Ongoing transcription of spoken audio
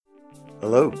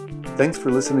Hello. Thanks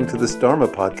for listening to this Dharma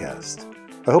podcast.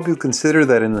 I hope you consider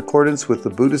that in accordance with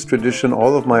the Buddhist tradition,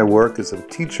 all of my work as a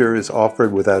teacher is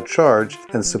offered without charge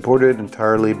and supported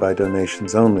entirely by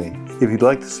donations only. If you'd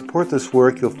like to support this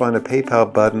work, you'll find a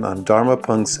PayPal button on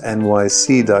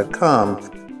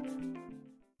dharmapunksnyc.com.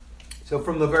 So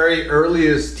from the very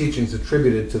earliest teachings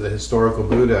attributed to the historical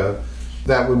Buddha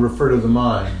that would refer to the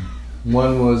mind,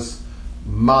 one was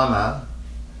mana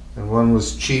and one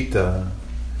was citta.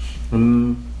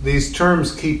 And these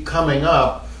terms keep coming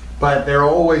up, but they're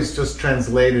always just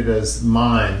translated as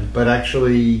mind. But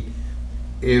actually,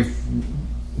 if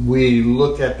we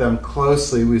look at them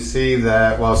closely, we see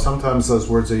that while sometimes those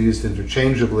words are used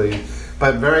interchangeably,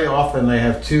 but very often they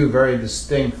have two very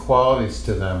distinct qualities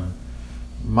to them.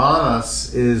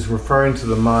 Manas is referring to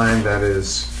the mind that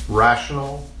is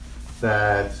rational,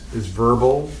 that is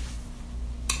verbal,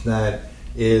 that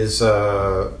is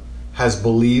has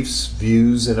beliefs,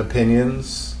 views, and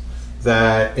opinions,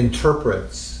 that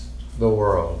interprets the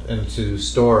world into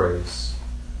stories.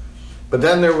 But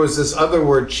then there was this other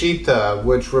word, citta,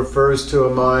 which refers to a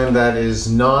mind that is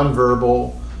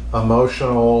nonverbal,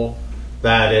 emotional,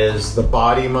 that is the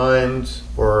body mind,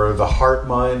 or the heart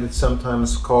mind, it's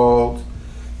sometimes called.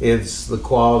 It's the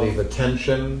quality of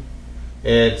attention.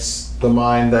 It's the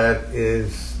mind where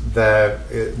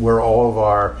all of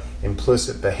our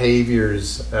implicit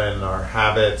behaviors and our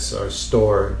habits are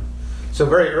stored. So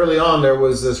very early on there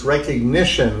was this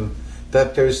recognition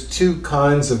that there's two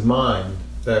kinds of mind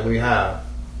that we have.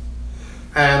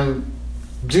 And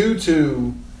due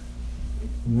to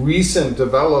recent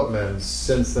developments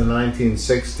since the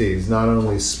 1960s, not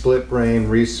only split brain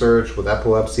research with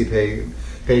epilepsy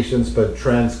patients, but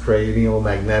transcranial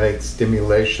magnetic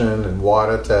stimulation and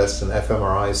WADA tests and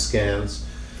fMRI scans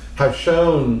have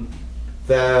shown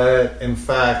that, in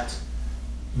fact,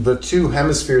 the two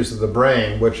hemispheres of the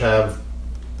brain, which have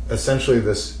essentially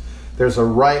there's a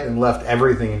right and left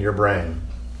everything in your brain,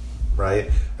 right?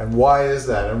 And why is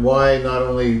that? And why not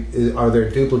only are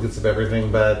there duplicates of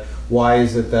everything, but why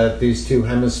is it that these two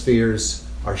hemispheres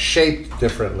are shaped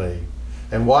differently?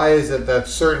 And why is it that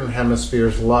certain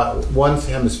hemispheres, one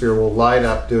hemisphere will light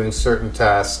up doing certain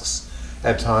tasks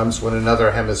at times when another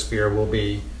hemisphere will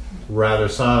be rather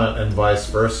silent, and vice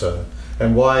versa?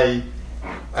 And why,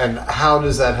 and how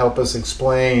does that help us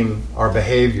explain our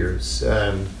behaviors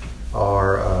and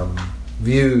our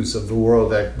views of the world,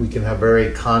 that we can have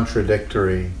very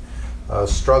contradictory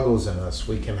struggles in us?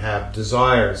 We can have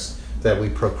desires that we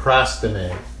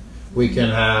procrastinate. We can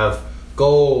have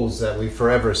goals that we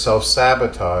forever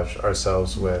self-sabotage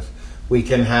ourselves with. We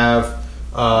can have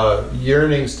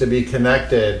yearnings to be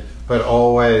connected, but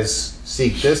always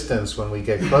seek distance when we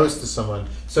get close to someone.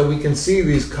 So we can see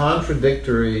these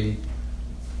contradictory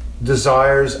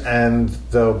desires and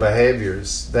the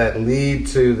behaviors that lead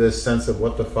to this sense of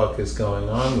what the fuck is going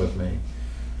on with me.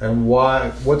 And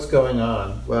what's going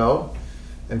on? Well,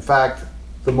 in fact,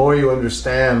 the more you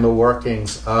understand the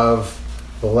workings of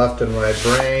the left and right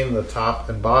brain, the top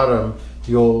and bottom,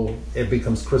 it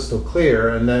becomes crystal clear,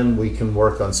 and then we can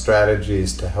work on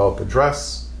strategies to help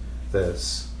address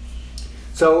this.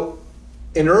 So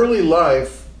in early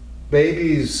life,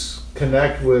 babies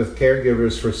connect with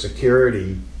caregivers for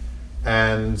security,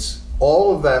 and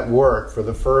all of that work for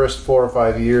the first 4 or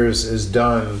 5 years is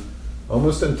done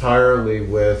almost entirely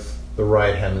with the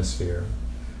right hemisphere.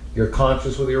 You're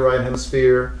conscious with your right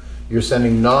hemisphere. You're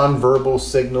sending non-verbal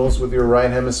signals with your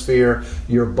right hemisphere.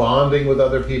 You're bonding with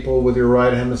other people with your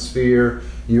right hemisphere.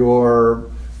 You're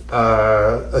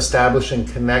establishing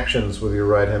connections with your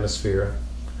right hemisphere.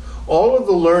 All of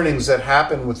the learnings that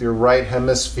happen with your right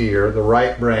hemisphere, the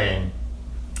right brain,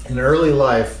 in early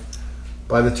life,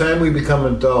 by the time we become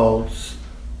adults,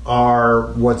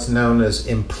 are what's known as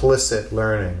implicit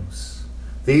learnings.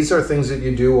 These are things that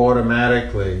you do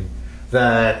automatically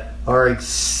that are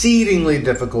exceedingly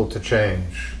difficult to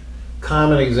change.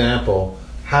 Common example,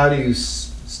 how do you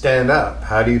stand up?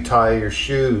 How do you tie your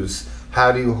shoes?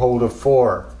 How do you hold a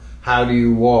fork? How do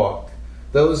you walk?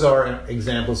 Those are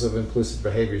examples of implicit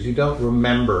behaviors. You don't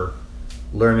remember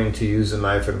learning to use a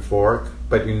knife and fork,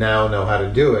 but you now know how to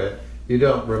do it. You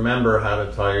don't remember how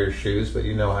to tie your shoes, but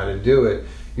you know how to do it.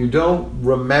 You don't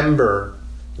remember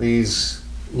these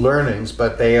learnings,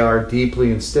 but they are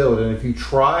deeply instilled. And if you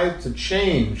try to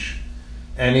change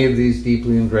any of these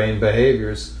deeply ingrained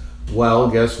behaviors, well,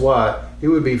 guess what? It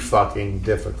would be fucking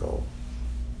difficult.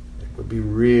 It would be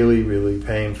really, really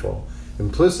painful.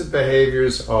 Implicit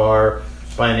behaviors are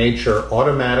by nature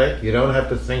automatic. You don't have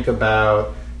to think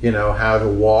about, how to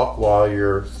walk while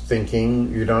you're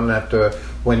thinking. You don't have to,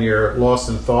 when you're lost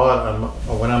in thought,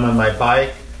 when I'm on my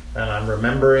bike, and I'm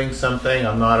remembering something,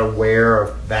 I'm not aware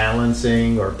of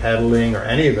balancing or pedaling or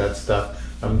any of that stuff,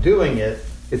 I'm doing it,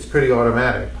 it's pretty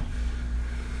automatic.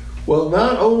 Well,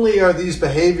 not only are these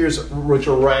behaviors which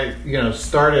are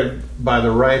started by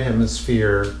the right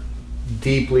hemisphere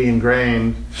deeply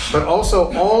ingrained, but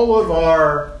also all of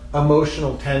our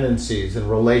emotional tendencies and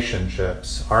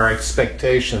relationships, our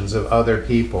expectations of other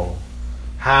people,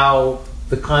 how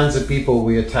the kinds of people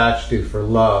we attach to for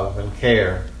love and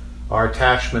care, our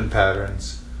attachment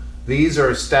patterns, these are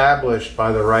established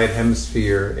by the right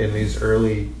hemisphere in these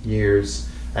early years,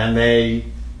 and they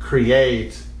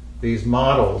create these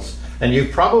models. And you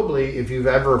probably, if you've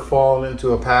ever fallen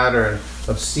into a pattern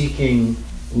of seeking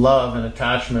love and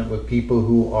attachment with people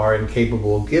who are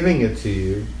incapable of giving it to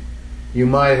you, you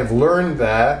might have learned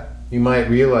that. You might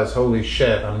realize, holy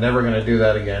shit, I'm never going to do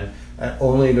that again,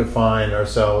 only to find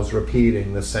ourselves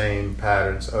repeating the same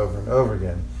patterns over and over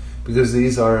again. Because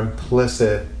these are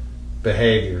implicit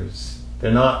behaviors.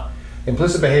 They're not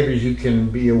implicit behaviors you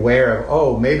can be aware of.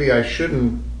 Oh, maybe I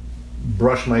shouldn't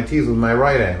brush my teeth with my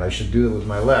right hand. I should do it with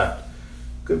my left.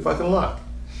 Good fucking luck.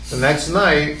 The next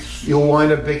night, you'll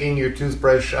wind up picking your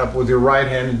toothbrush up with your right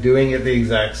hand and doing it the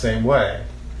exact same way.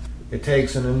 It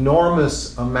takes an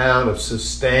enormous amount of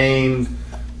sustained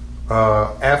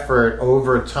effort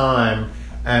over time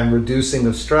and reducing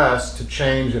of stress to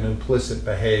change an implicit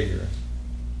behavior.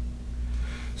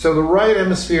 So the right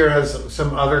hemisphere has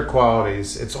some other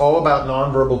qualities. It's all about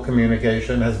nonverbal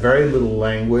communication, has very little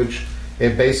language.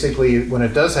 It basically, when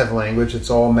it does have language, it's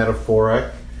all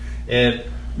metaphoric. It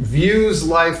views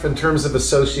life in terms of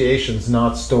associations,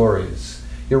 not stories.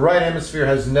 Your right hemisphere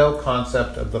has no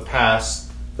concept of the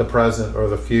past, the present, or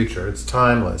the future. It's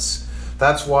timeless.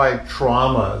 That's why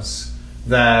traumas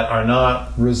that are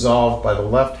not resolved by the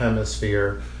left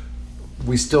hemisphere,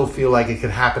 we still feel like it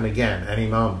could happen again any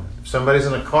moment. If somebody's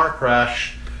in a car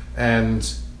crash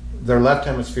and their left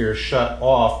hemisphere is shut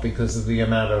off because of the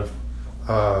amount of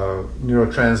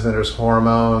neurotransmitters,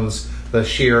 hormones, the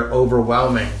sheer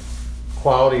overwhelming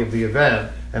quality of the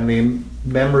event, and the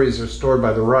memories are stored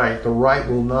by the right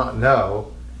will not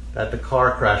know that the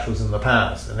car crash was in the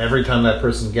past. And every time that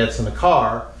person gets in a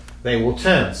car, they will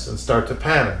tense and start to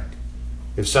panic.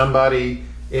 If somebody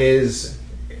is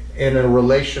in a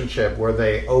relationship where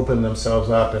they open themselves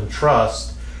up and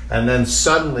trust, and then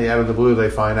suddenly out of the blue they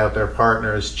find out their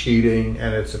partner is cheating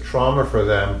and it's a trauma for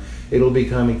them, it'll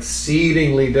become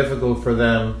exceedingly difficult for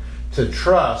them to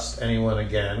trust anyone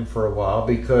again for a while,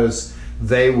 because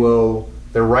their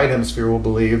right hemisphere will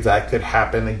believe that could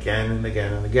happen again and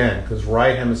again and again, because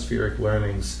right hemispheric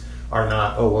learnings are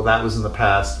not, oh, well, that was in the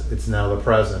past, it's now the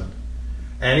present.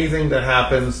 Anything that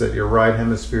happens that your right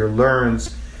hemisphere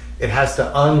learns, it has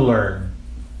to unlearn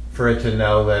for it to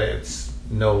know that it's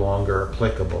no longer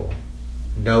applicable.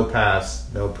 No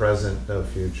past, no present, no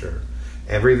future.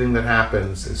 Everything that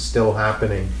happens is still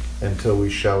happening until we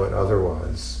show it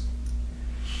otherwise.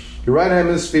 Your right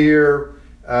hemisphere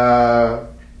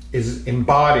is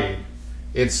embodied.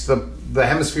 It's the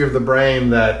hemisphere of the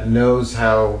brain that knows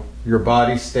how your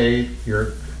body state,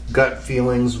 your gut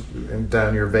feelings, and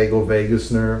down your vagal vagus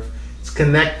nerve. It's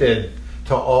connected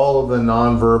to all of the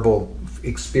nonverbal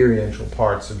experiential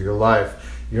parts of your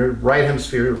life. Your right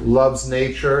hemisphere loves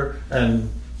nature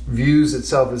and views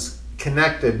itself as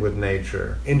connected with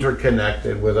nature,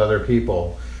 interconnected with other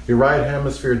people. Your right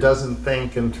hemisphere doesn't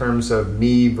think in terms of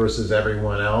me versus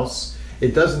everyone else.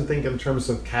 It doesn't think in terms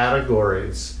of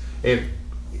categories. It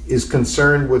is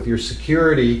concerned with your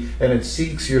security, and it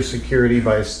seeks your security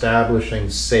by establishing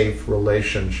safe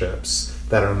relationships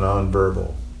that are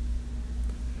nonverbal.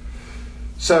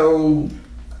 So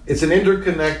it's an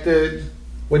interconnected,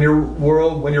 when your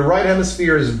right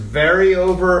hemisphere is very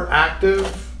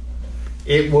overactive,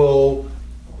 it will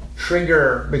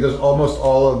trigger, because almost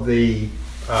all of the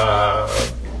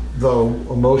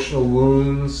emotional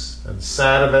wounds and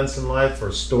sad events in life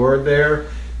are stored there.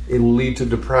 It will lead to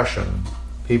depression.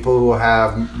 People who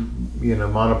have,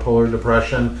 monopolar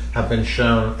depression have been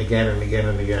shown again and again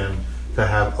and again to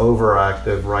have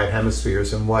overactive right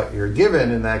hemispheres. And what you're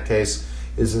given in that case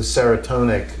is a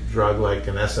serotonic drug like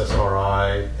an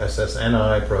SSRI,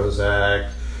 SSNI, Prozac,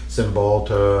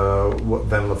 Cymbalta,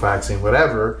 venlafaxine,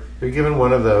 whatever. You're given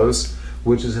one of those,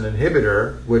 which is an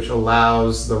inhibitor, which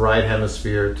allows the right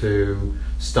hemisphere to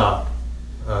stop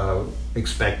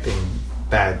expecting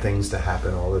bad things to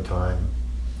happen all the time.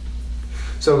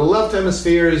 So the left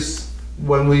hemisphere is,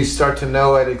 when we start to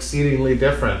know it, exceedingly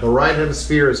different. The right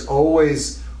hemisphere is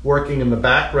always working in the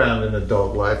background in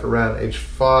adult life. Around age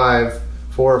 4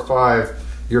 or 5,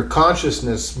 your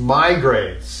consciousness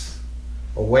migrates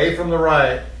away from the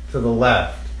right to the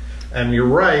left. And your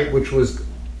right, which was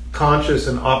conscious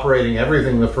and operating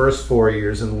everything the first 4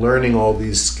 years and learning all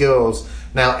these skills,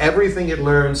 now everything it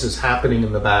learns is happening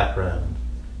in the background,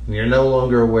 and you're no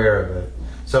longer aware of it.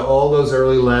 So all those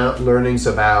early learnings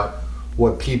about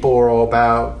what people are all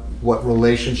about, what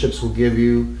relationships will give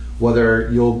you, whether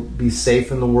you'll be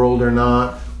safe in the world or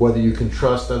not, whether you can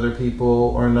trust other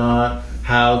people or not,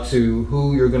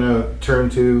 who you're going to turn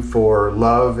to for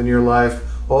love in your life,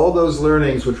 all those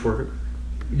learnings which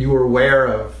you were aware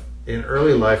of in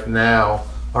early life now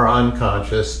are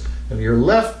unconscious, and your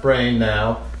left brain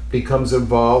now becomes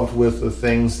involved with the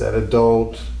things that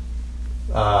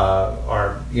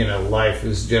life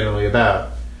is generally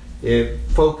about. It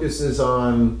focuses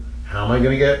on, how am I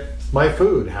going to get my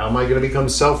food? How am I going to become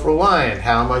self-reliant?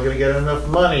 How am I going to get enough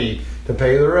money to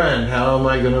pay the rent? How am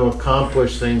I going to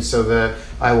accomplish things so that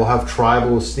I will have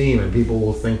tribal esteem and people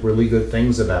will think really good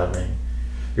things about me?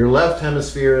 Your left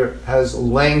hemisphere has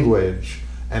language,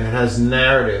 and it has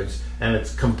narratives, and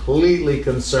it's completely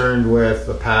concerned with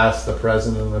the past, the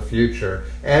present, and the future.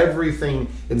 Everything,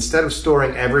 instead of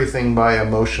storing everything by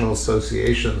emotional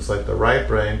associations like the right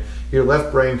brain, your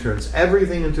left brain turns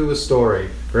everything into a story.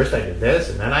 First I did this,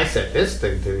 and then I said this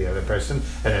thing to the other person,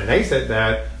 and then they said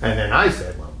that, and then I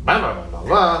said, well, blah, blah, blah, blah,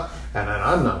 blah, and then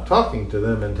I'm not talking to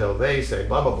them until they say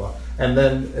blah, blah, blah. And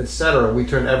then, etc. We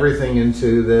turn everything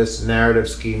into this narrative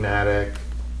schematic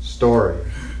story.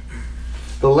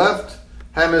 The left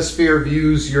hemisphere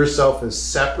views yourself as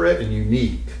separate and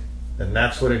unique, and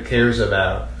that's what it cares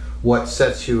about, what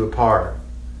sets you apart.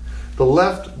 The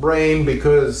left brain,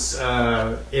 because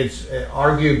it's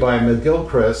argued by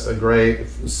McGilchrist, a great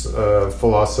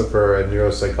philosopher and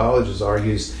neuropsychologist,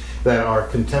 argues that our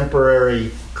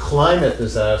contemporary climate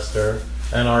disaster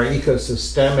and our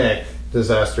ecosystemic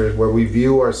disasters, where we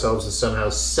view ourselves as somehow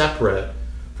separate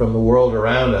from the world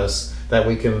around us, that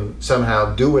we can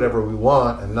somehow do whatever we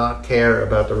want and not care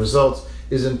about the results,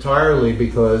 is entirely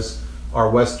because our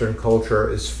Western culture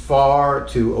is far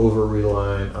too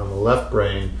over-reliant on the left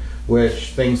brain,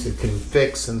 which thinks it can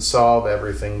fix and solve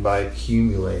everything by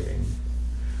accumulating.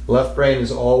 Left brain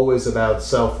is always about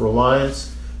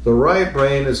self-reliance. The right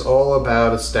brain is all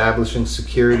about establishing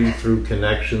security through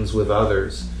connections with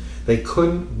others. They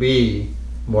couldn't be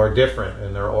more different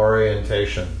in their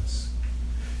orientations.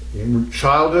 In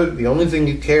childhood, the only thing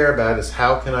you care about is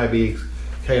how can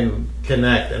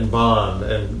connect and bond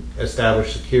and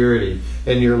establish security.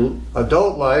 In your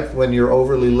adult life, when you're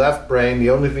overly left brain,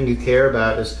 the only thing you care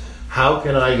about is how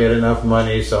can I get enough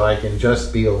money so I can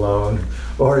just be alone,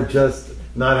 or just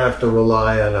not have to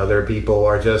rely on other people,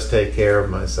 or just take care of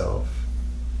myself.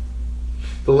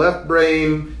 The left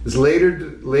brain is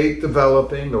late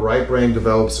developing. The right brain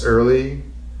develops early.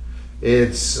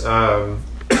 It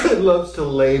loves to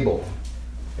label.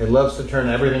 It loves to turn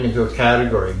everything into a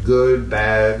category: good,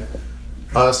 bad,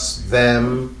 us,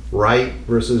 them, right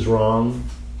versus wrong.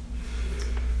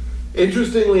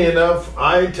 Interestingly enough,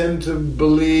 I tend to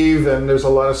believe, and there's a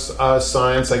lot of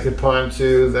science I could point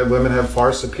to, that women have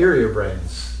far superior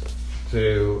brains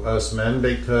to us men,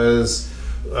 because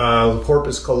the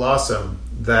corpus callosum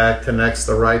that connects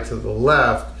the right to the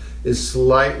left is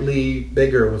slightly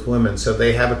bigger with women, so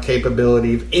they have a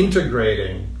capability of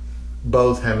integrating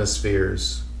both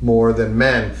hemispheres more than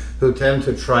men, who tend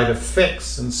to try to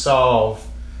fix and solve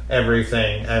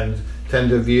everything and tend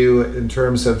to view it in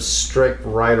terms of strict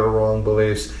right or wrong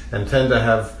beliefs, and tend to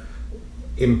have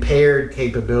impaired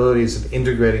capabilities of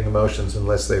integrating emotions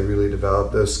unless they really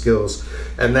develop those skills.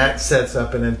 And that sets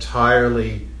up an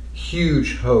entirely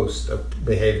huge host of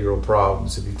behavioral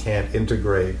problems if you can't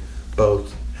integrate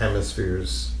both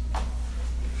hemispheres.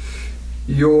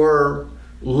 Your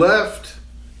left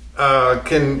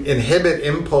can inhibit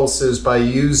impulses by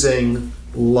using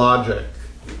logic,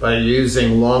 by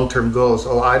using long-term goals.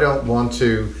 Oh, I don't want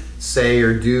to say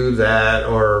or do that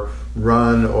or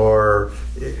run, or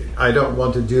I don't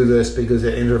want to do this because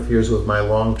it interferes with my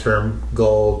long-term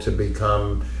goal to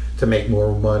make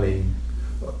more money.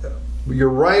 Your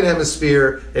right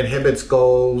hemisphere inhibits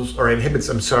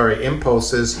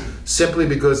impulses simply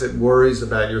because it worries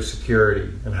about your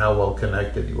security and how well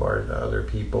connected you are to other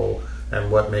people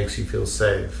and what makes you feel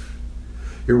safe.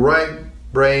 Your right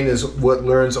brain is what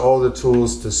learns all the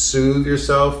tools to soothe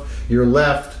yourself. Your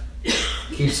left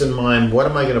keeps in mind, what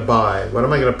am I going to buy? What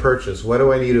am I going to purchase? What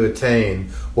do I need to attain?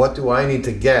 What do I need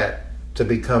to get to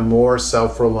become more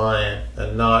self-reliant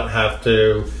and not have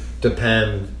to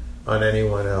depend on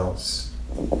anyone else?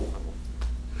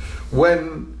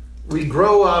 When we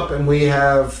grow up and we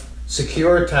have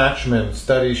secure attachment,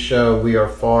 studies show we are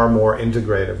far more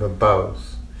integrative of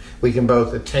both. We can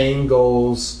both attain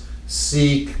goals,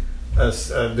 seek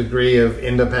a degree of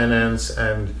independence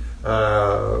and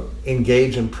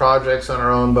engage in projects on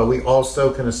our own, but we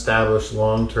also can establish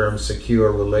long-term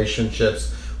secure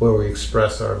relationships where we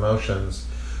express our emotions.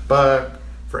 But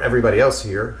for everybody else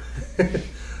here,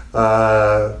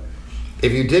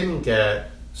 if you didn't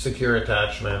get secure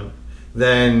attachment,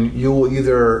 then you will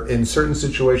either, in certain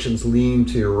situations, lean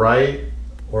to your right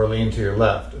or lean to your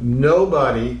left.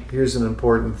 Nobody, here's an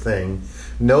important thing,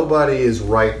 nobody is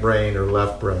right brain or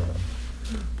left brain.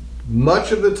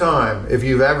 Much of the time, if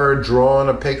you've ever drawn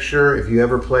a picture, if you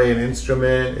ever play an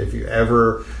instrument, if you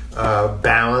ever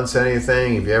balance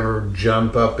anything, if you ever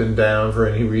jump up and down for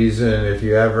any reason, if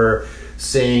you ever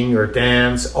sing or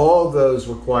dance, all of those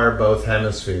require both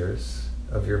hemispheres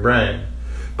of your brain.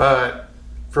 But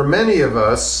for many of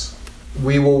us,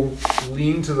 we will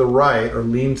lean to the right or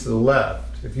lean to the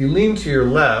left. If you lean to your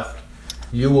left,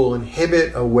 you will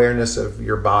inhibit awareness of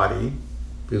your body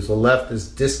because the left is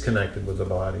disconnected with the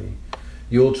body.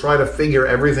 You'll try to figure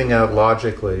everything out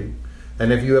logically.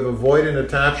 And if you have avoidant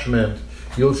attachment,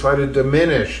 you'll try to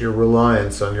diminish your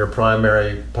reliance on your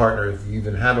primary partner. If you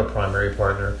even have a primary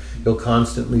partner, you'll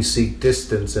constantly seek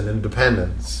distance and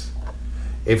independence.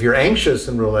 If you're anxious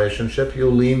in relationship,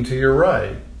 you'll lean to your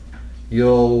right.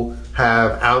 Your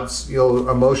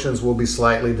emotions will be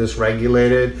slightly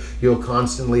dysregulated. You'll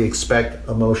constantly expect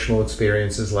emotional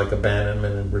experiences like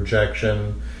abandonment and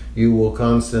rejection. You will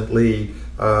constantly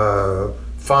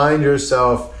find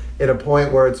yourself at a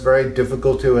point where it's very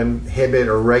difficult to inhibit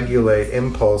or regulate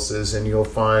impulses, and you'll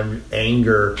find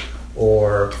anger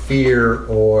or fear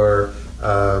or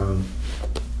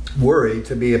worry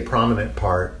to be a prominent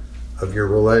part of your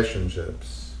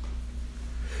relationships.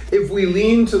 If we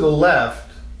lean to the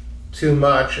left too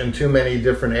much in too many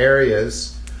different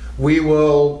areas, we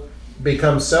will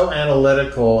become so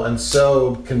analytical and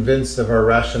so convinced of our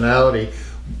rationality,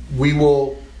 we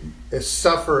will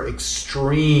suffer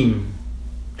extreme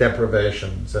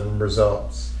deprivations and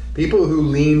results. People who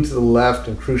lean to the left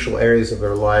in crucial areas of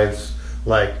their lives,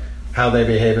 like how they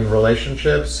behave in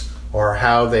relationships, or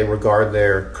how they regard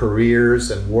their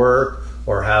careers and work,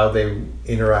 or how they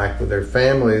interact with their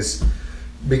families,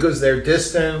 because they're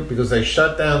distant, because they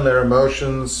shut down their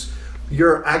emotions,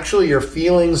 your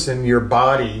feelings and your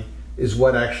body is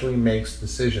what actually makes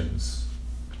decisions.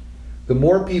 The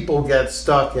more people get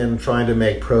stuck in trying to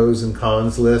make pros and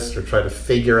cons lists or try to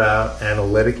figure out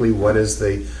analytically what is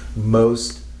the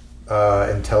most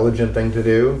intelligent thing to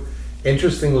do,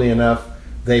 interestingly enough,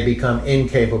 they become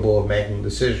incapable of making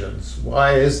decisions.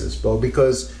 Why is this? Well,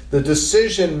 because the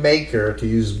decision maker, to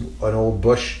use an old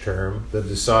Bush term, the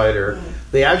decider,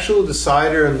 the actual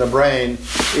decider in the brain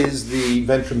is the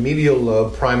ventromedial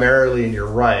lobe, primarily in your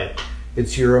right.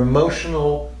 It's your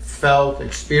emotional, felt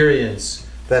experience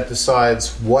that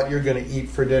decides what you're going to eat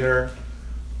for dinner,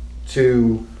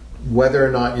 to whether or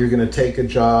not you're going to take a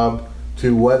job,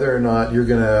 to whether or not you're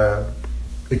going to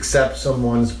accept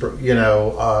someone's,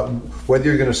 whether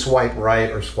you're going to swipe right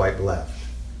or swipe left.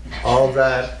 All of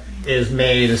that is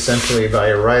made essentially by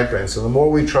your right brain. So the more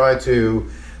we try to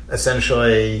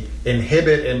essentially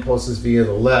inhibit impulses via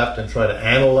the left and try to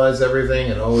analyze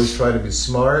everything and always try to be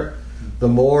smart, the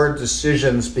more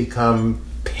decisions become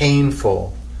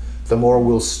painful, the more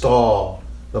we'll stall,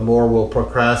 the more we'll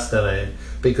procrastinate,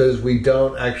 because we're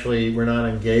not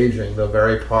engaging the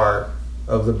very part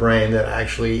of the brain that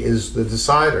actually is the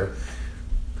decider.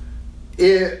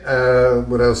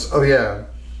 What else? Oh yeah.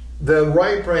 The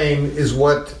right brain is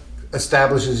what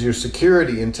establishes your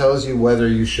security and tells you whether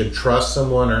you should trust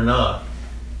someone or not.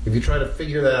 If you try to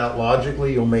figure that out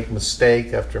logically, you'll make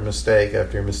mistake after mistake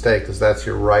after mistake, because that's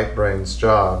your right brain's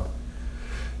job.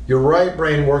 Your right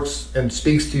brain works and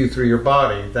speaks to you through your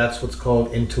body. That's what's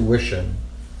called intuition.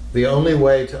 The only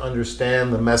way to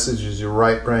understand the messages your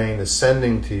right brain is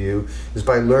sending to you is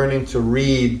by learning to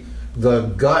read the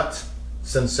gut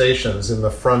sensations in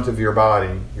the front of your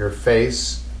body, your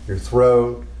face, your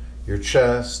throat, your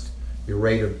chest, your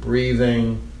rate of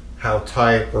breathing, how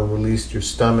tight or released your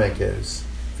stomach is.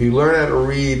 If you learn how to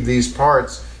read these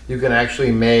parts, you can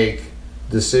actually make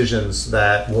decisions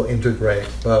that will integrate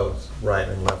both right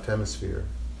and left hemisphere.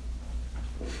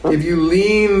 If you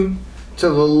lean to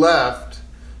the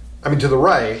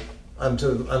right,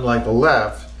 unlike the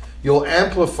left, you'll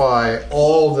amplify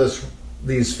all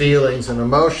these feelings and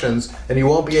emotions, and you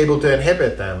won't be able to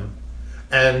inhibit them.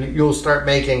 And you'll start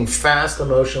making fast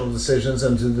emotional decisions,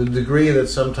 and to the degree that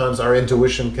sometimes our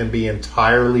intuition can be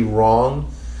entirely wrong,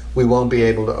 we won't be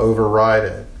able to override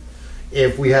it.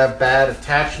 If we have bad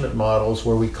attachment models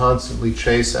where we constantly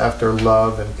chase after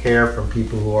love and care from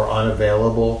people who are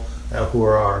unavailable, who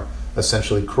are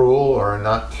essentially cruel or are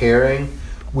not caring,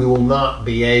 we will not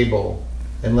be able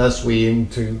unless we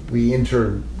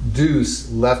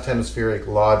introduce left hemispheric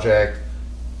logic,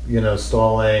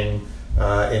 stalling,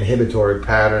 inhibitory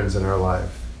patterns in our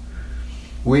life.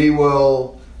 We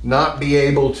will not be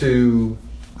able to,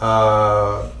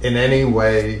 in any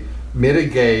way,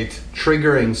 mitigate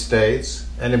triggering states,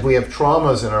 and if we have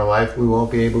traumas in our life, we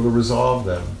won't be able to resolve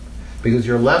them. Because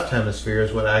your left hemisphere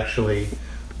is what actually,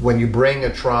 when you bring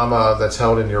a trauma that's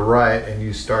held in your right and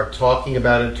you start talking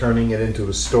about it, turning it into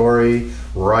a story,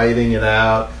 writing it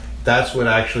out, that's what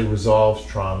actually resolves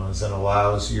traumas and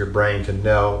allows your brain to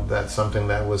know that something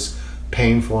that was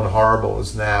painful and horrible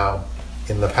is now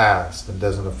in the past and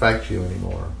doesn't affect you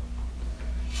anymore.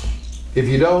 If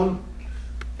you don't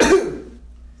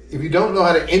know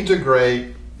how to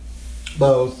integrate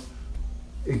both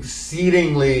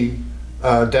exceedingly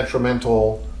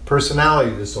detrimental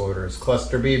personality disorders,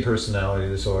 cluster B personality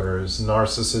disorders,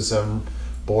 narcissism,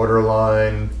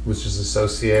 borderline, which is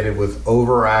associated with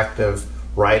overactive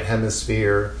right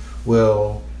hemisphere,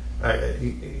 will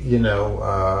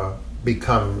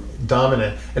become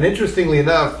dominant. And interestingly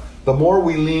enough, the more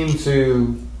we lean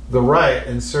to the right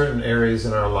in certain areas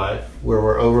in our life where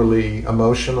we're overly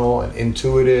emotional and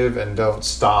intuitive and don't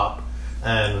stop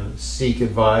and seek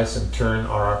advice and turn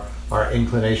our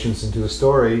inclinations into a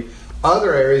story,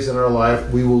 other areas in our life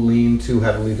we will lean too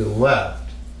heavily to the left.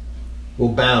 We'll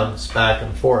bounce back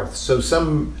and forth. So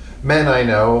some men I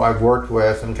know, I've worked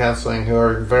with in counseling, who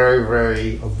are very,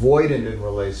 very avoidant in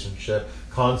relationship,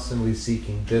 constantly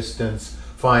seeking distance,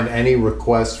 find any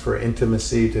request for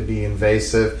intimacy to be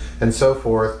invasive, and so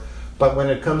forth. But when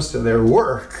it comes to their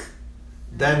work,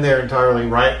 then they're entirely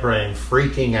right brain,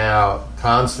 freaking out,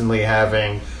 constantly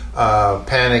having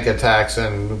panic attacks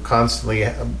and constantly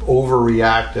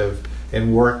overreactive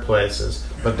in workplaces.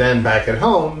 But then back at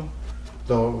home,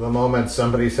 the moment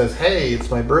somebody says, hey, it's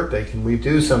my birthday, can we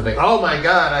do something? Oh my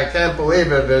God, I can't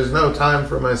believe it, there's no time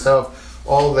for myself.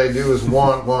 All they do is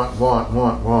want.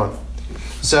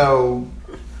 So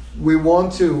we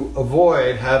want to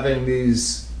avoid having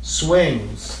these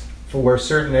swings for where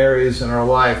certain areas in our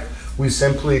life we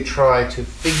simply try to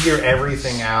figure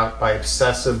everything out by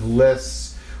obsessive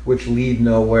lists which lead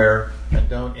nowhere and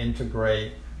don't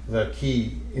integrate the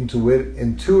key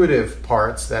intuitive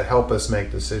parts that help us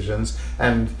make decisions.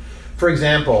 And for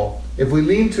example, if we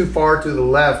lean too far to the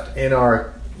left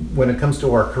when it comes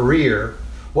to our career,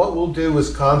 what we'll do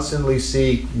is constantly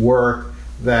seek work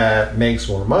that makes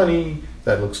more money,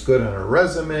 that looks good on our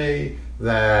resume,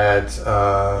 that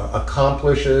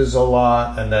accomplishes a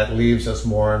lot, and that leaves us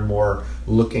more and more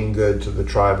looking good to the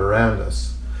tribe around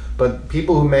us. But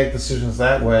people who make decisions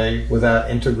that way without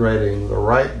integrating the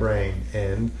right brain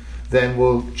in, then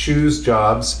will choose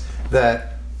jobs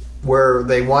where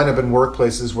they wind up in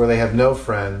workplaces where they have no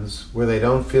friends, where they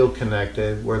don't feel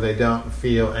connected, where they don't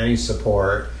feel any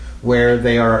support, where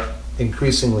they are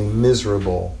increasingly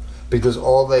miserable because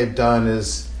all they've done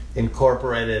is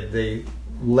incorporated the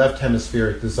left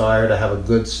hemispheric desire to have a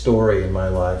good story in my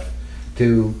life,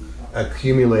 to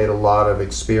accumulate a lot of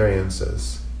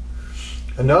experiences.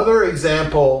 Another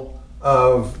example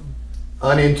of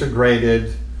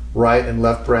unintegrated right and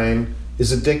left brain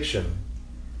is addiction.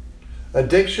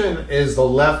 Addiction is the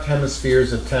left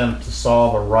hemisphere's attempt to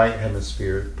solve a right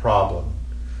hemisphere problem.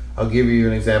 I'll give you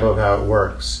an example of how it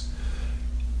works.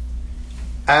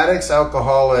 Addicts,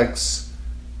 alcoholics,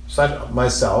 such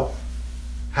myself,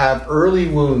 have early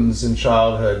wounds in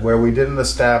childhood where we didn't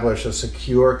establish a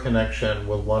secure connection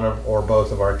with one or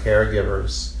both of our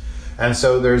caregivers. And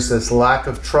so there's this lack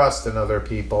of trust in other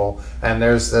people, and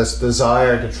there's this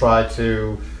desire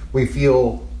we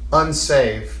feel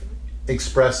unsafe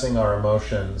expressing our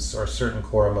emotions or certain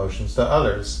core emotions to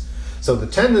others. So the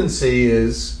tendency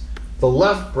is the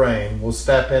left brain will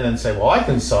step in and say, well, I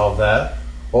can solve that.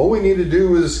 All we need to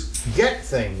do is get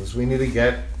things. We need to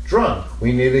get drunk.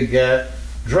 We need to get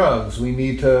drugs. We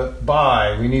need to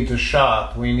buy. We need to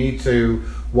shop. We need to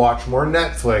watch more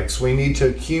Netflix. We need to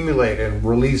accumulate and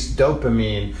release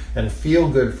dopamine and feel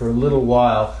good for a little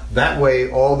while. That way,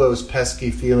 all those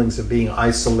pesky feelings of being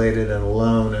isolated and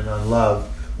alone and unloved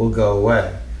will go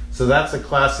away. So that's a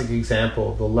classic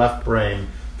example of the left brain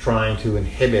trying to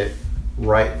inhibit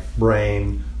right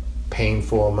brain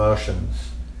painful emotions.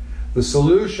 The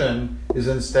solution is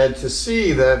instead to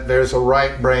see that there's a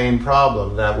right brain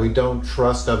problem, that we don't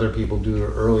trust other people due to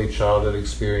early childhood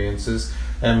experiences,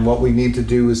 and what we need to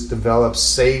do is develop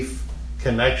safe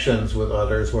connections with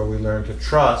others where we learn to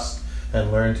trust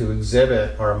and learn to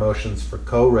exhibit our emotions for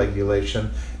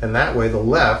co-regulation, and that way the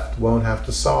left won't have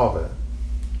to solve it.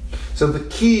 So the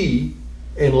key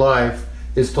in life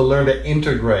is to learn to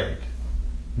integrate,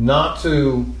 not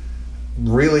to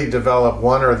really develop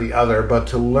one or the other, but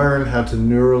to learn how to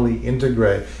neurally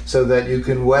integrate so that you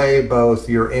can weigh both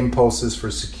your impulses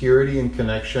for security and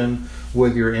connection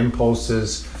with your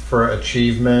impulses for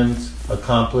achievement,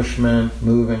 accomplishment,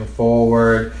 moving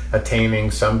forward,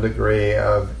 attaining some degree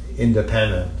of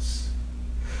independence.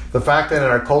 The fact that in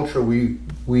our culture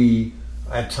we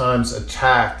at times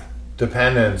attack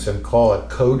dependence and call it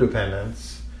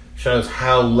codependence shows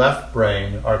how left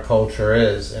brain our culture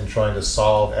is in trying to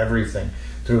solve everything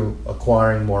through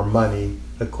acquiring more money,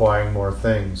 acquiring more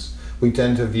things. We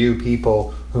tend to view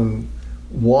people who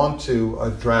want to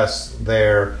address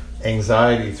their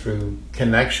anxiety through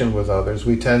connection with others,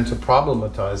 we tend to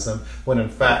problematize them when in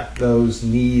fact those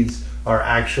needs are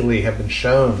actually have been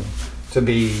shown to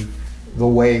be the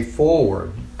way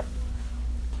forward.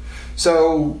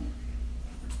 So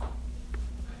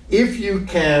if you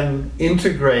can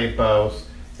integrate both,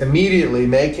 immediately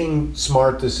making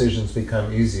smart decisions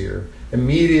become easier.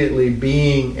 Immediately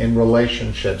being in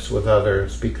relationships with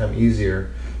others become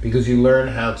easier because you learn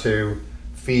how to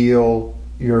feel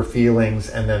your feelings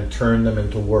and then turn them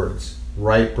into words.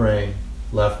 Right brain,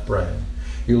 left brain.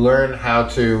 You learn how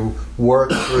to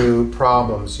work through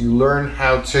problems. You learn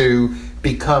how to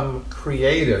become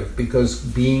creative because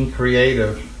being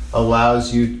creative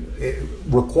allows you, it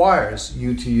requires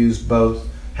you to use both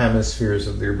hemispheres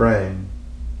of your brain.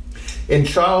 In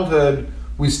childhood,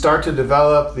 we start to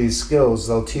develop these skills.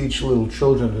 They'll teach little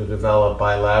children to develop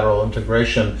bilateral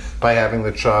integration by having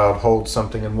the child hold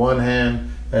something in one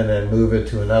hand and then move it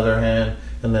to another hand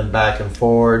and then back and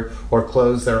forward, or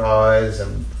close their eyes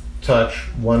and touch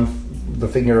the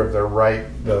finger of their right,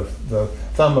 the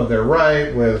thumb of their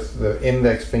right with the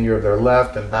index finger of their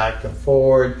left and back and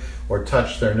forward, or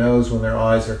touch their nose when their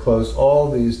eyes are closed.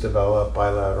 All these develop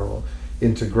bilateral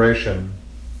integration.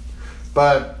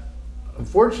 But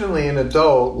unfortunately, in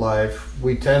adult life,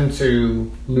 we tend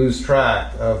to lose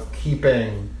track of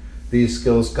keeping these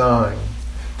skills going.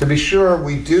 To be sure,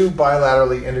 we do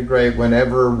bilaterally integrate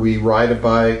whenever we ride a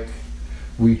bike,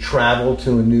 we travel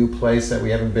to a new place that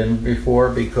we haven't been before,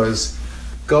 because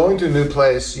going to a new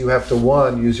place, you have to,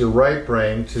 one, use your right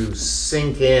brain to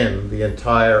sink in the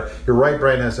entire... Your right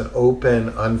brain has an open,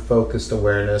 unfocused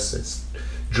awareness. It's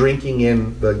drinking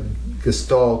in the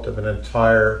gestalt of an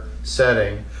entire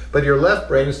setting. But your left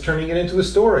brain is turning it into a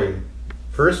story.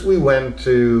 First we went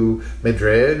to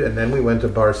Madrid, and then we went to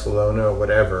Barcelona or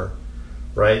whatever,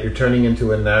 right? You're turning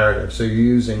into a narrative, so you're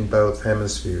using both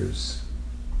hemispheres.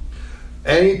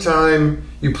 Anytime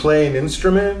you play an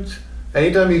instrument,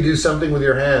 anytime you do something with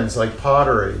your hands, like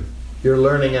pottery, you're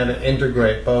learning how to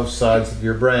integrate both sides of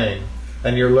your brain.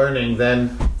 And you're learning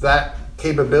then that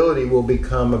capability will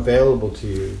become available to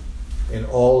you in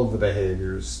all of the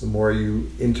behaviors, the more you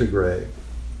integrate.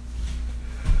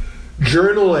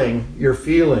 Journaling your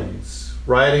feelings,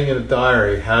 writing in a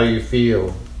diary how you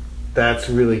feel, that's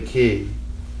really key.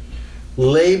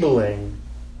 Labeling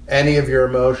any of your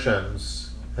emotions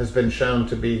has been shown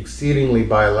to be exceedingly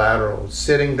bilateral.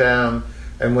 Sitting down,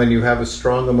 and when you have a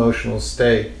strong emotional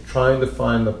state, trying to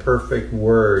find the perfect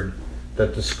word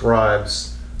that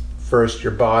describes first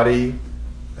your body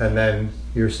and then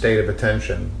your state of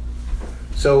attention.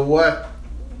 So what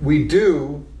we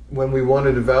do when we want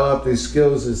to develop these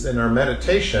skills is in our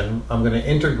meditation, I'm going to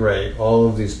integrate all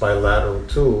of these bilateral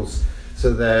tools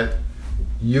so that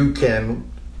you can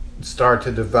start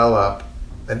to develop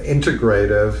an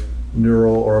integrative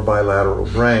neural or bilateral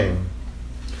brain.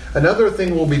 Another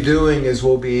thing we'll be doing is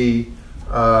we'll be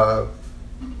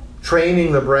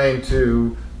training the brain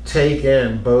to take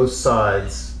in both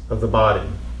sides of the body.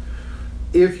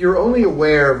 If you're only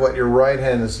aware of what your right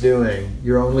hand is doing,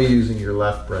 you're only using your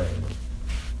left brain.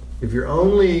 If you're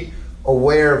only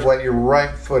aware of what your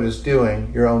right foot is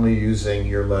doing, you're only using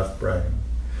your left brain.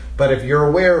 But if you're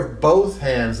aware of both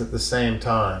hands at the same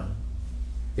time,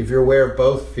 if you're aware of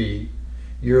both feet,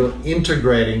 you're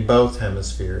integrating both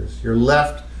hemispheres. Your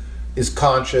left is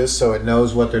conscious, so it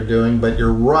knows what they're doing, but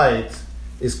your right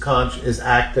is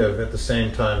active at the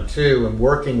same time too, and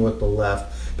working with the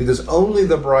left, because only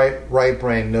the right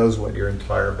brain knows what your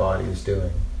entire body is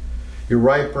doing. Your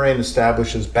right brain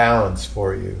establishes balance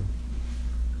for you.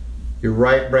 Your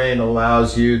right brain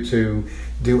allows you to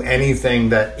do anything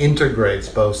that integrates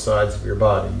both sides of your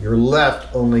body. Your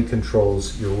left only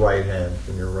controls your right hand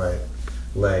and your right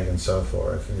leg and so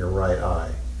forth, and your right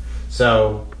eye.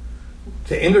 So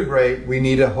to integrate, we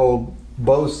need to hold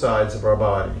both sides of our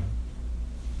body.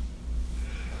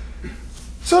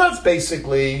 So that's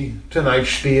basically tonight's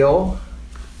spiel.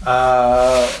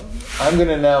 I'm going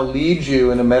to now lead you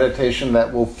in a meditation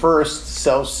that will first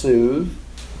self-soothe,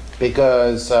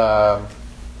 because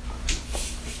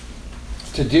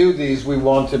to do these, we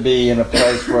want to be in a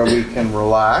place where we can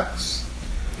relax.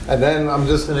 And then I'm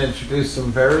just going to introduce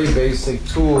some very basic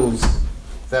tools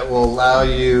that will allow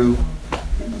you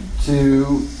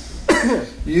to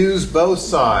use both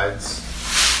sides.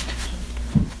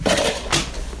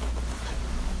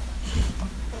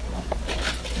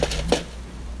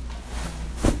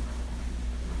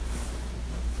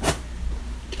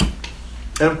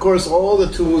 And of course, all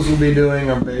the tools we'll be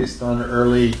doing are based on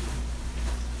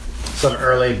some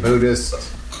early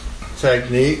Buddhist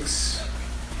techniques.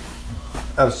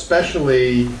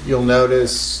 Especially, you'll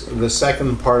notice the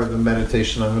second part of the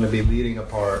meditation I'm going to be leading a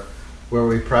part where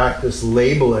we practice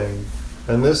labeling.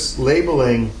 And this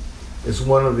labeling is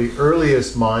one of the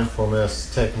earliest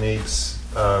mindfulness techniques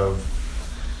of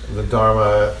the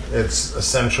Dharma. It's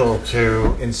essential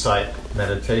to insight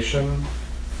meditation.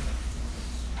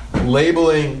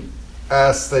 Labeling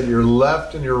asks that your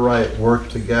left and your right work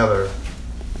together.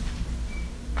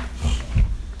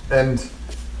 And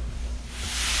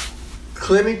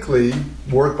clinically,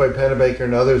 work by Pennebaker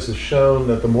and others has shown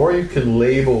that the more you can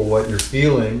label what you're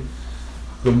feeling,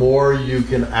 the more you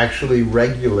can actually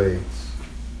regulate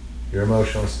your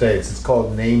emotional states. It's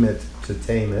called name it to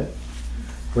tame it.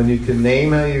 When you can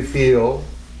name how you feel,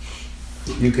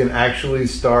 you can actually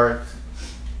start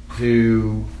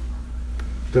to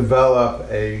develop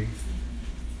a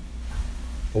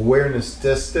awareness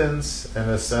distance and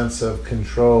a sense of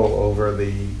control over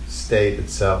the state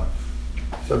itself.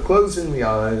 So closing the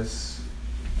eyes.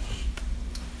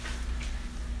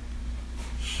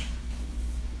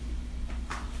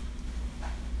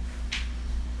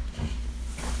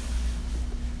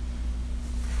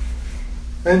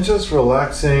 And just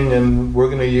relaxing, and we're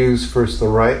going to use first the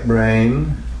right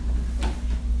brain.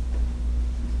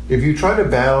 If you try to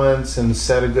balance and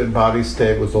set a good body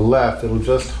state with the left, it'll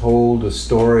just hold a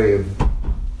story of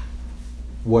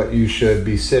what you should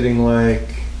be sitting like.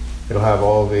 It'll have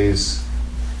all these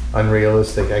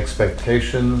unrealistic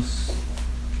expectations.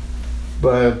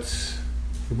 But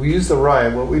if we use the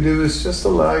right, what we do is just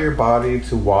allow your body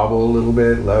to wobble a little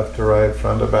bit, left to right,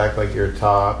 front to back, like you're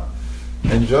top.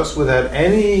 And just without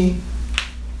any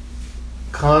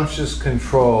conscious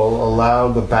control, allow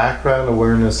the background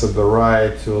awareness of the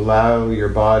right to allow your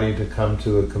body to come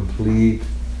to a complete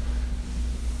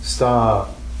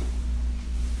stop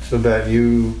so that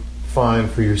you find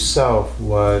for yourself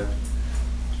what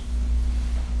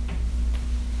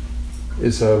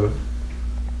is a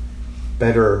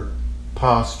better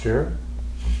posture.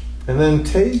 And then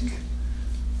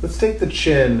let's take the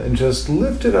chin and just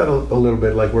lift it out a little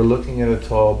bit, like we're looking at a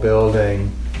tall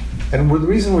building. And the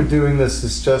reason we're doing this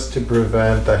is just to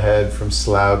prevent the head from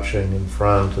slouching in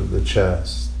front of the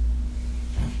chest.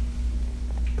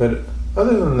 But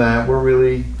other than that, we're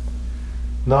really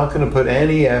not going to put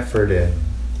any effort in.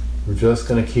 We're just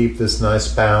going to keep this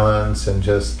nice balance and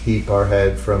just keep our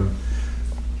head from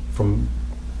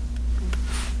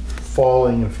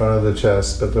falling in front of the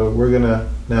chest. But we're going to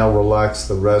now relax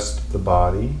the rest of the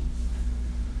body.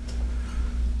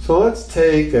 So let's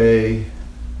take a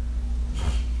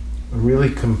really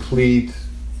complete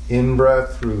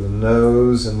in-breath through the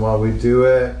nose, and while we do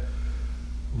it,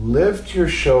 lift your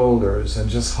shoulders and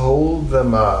just hold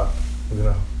them up. We're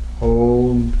going to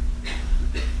hold,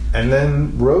 and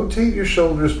then rotate your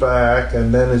shoulders back,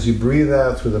 and then as you breathe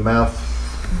out through the mouth,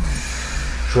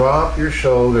 drop your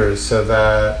shoulders so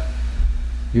that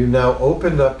you now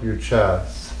opened up your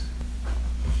chest.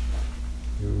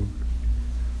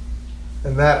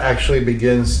 And that actually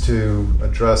begins to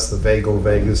address the vagal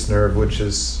vagus nerve, which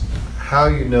is how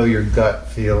you know your gut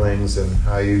feelings, and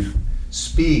how you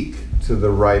speak to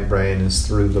the right brain is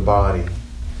through the body.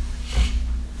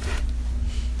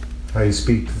 How you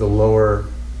speak to the lower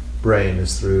brain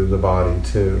is through the body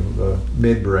too, the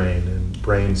midbrain and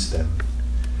brainstem,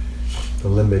 the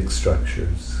limbic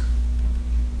structures.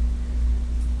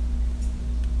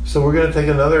 So we're going to take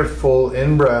another full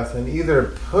in-breath and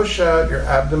either push out your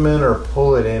abdomen or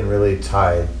pull it in really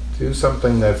tight. Do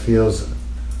something that feels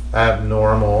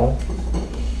abnormal.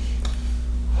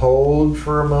 Hold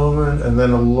for a moment and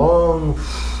then a long,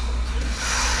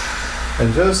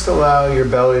 and just allow your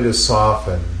belly to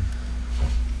soften.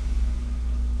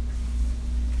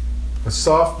 A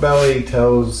soft belly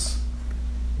tells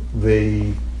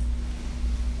the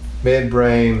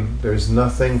midbrain, there's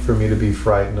nothing for me to be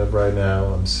frightened of right now.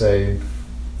 I'm safe.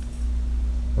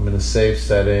 I'm in a safe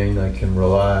setting. I can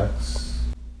relax.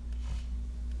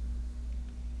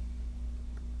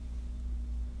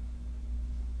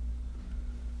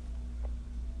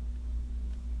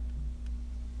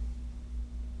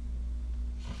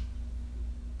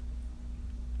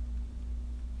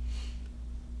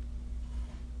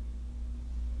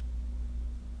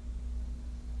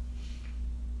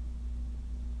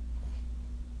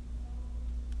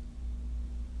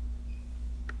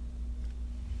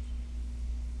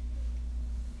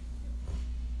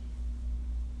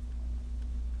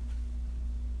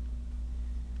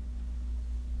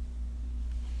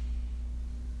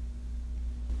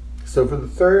 So for the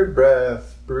third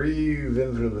breath, breathe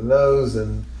in through the nose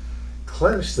and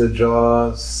clench the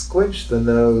jaw, squinch the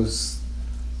nose,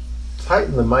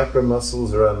 tighten the micro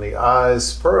muscles around the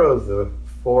eyes, furrow the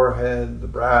forehead, the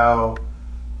brow,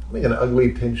 make an ugly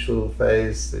pinched little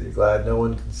face that you're glad no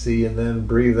one can see, and then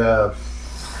breathe out.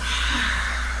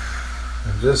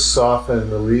 And just soften,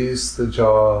 release the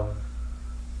jaw.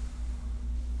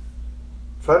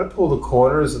 Try to pull the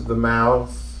corners of the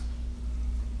mouth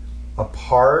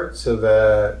apart so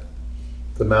that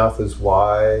the mouth is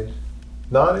wide.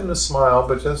 Not in a smile,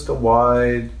 but just a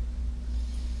wide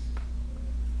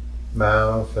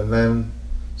mouth. And then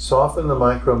soften the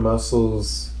micro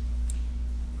muscles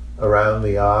around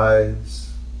the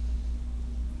eyes.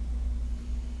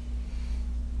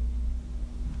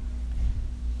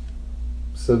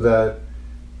 So that,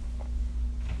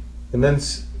 and then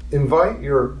invite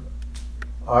your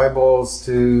eyeballs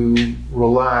to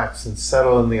relax and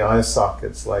settle in the eye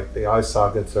sockets, like the eye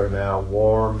sockets are now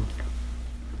warm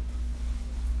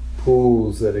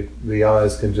pools that the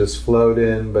eyes can just float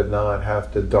in but not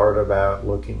have to dart about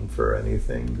looking for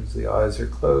anything, because the eyes are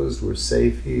closed, we're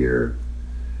safe here.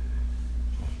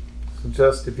 So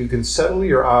just if you can settle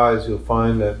your eyes, you'll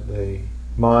find that the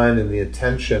mind and the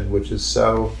attention, which is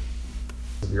so,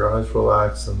 if your eyes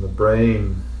relax and the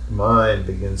brain, mind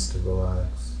begins to relax.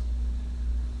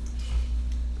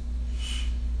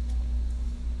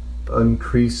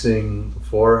 Uncreasing the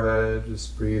forehead,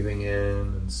 just breathing in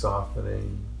and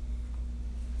softening.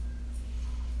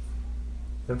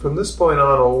 And from this point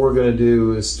on, all we're going to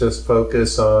do is just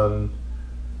focus on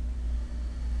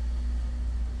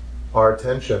our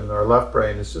attention. Our left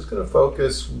brain is just going to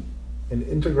focus and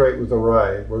integrate with the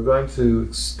right. We're going to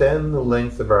extend the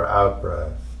length of our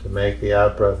out-breath to make the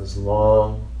out-breath as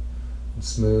long and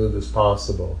smooth as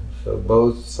possible. So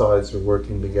both sides are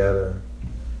working together.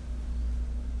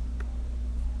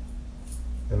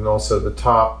 And also the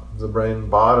top of the brain and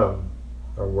bottom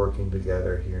are working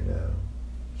together here now.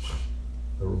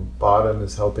 The bottom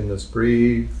is helping us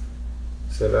breathe,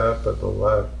 sit up, but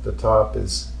the top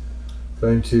is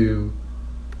going to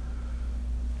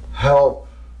help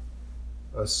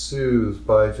us soothe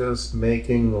by just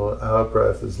making the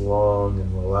out-breath as long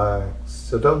and relaxed.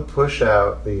 So don't push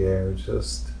out the air,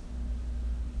 just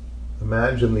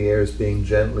imagine the air as being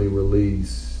gently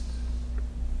released.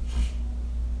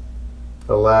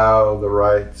 Allow the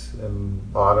right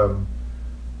and bottom,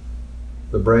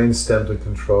 the brainstem to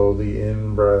control the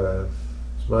in-breath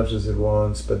as much as it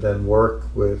wants, but then work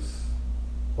with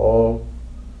all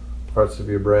parts of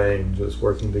your brain just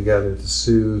working together to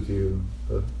soothe you.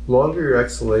 The longer your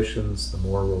exhalations, the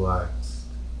more relaxed.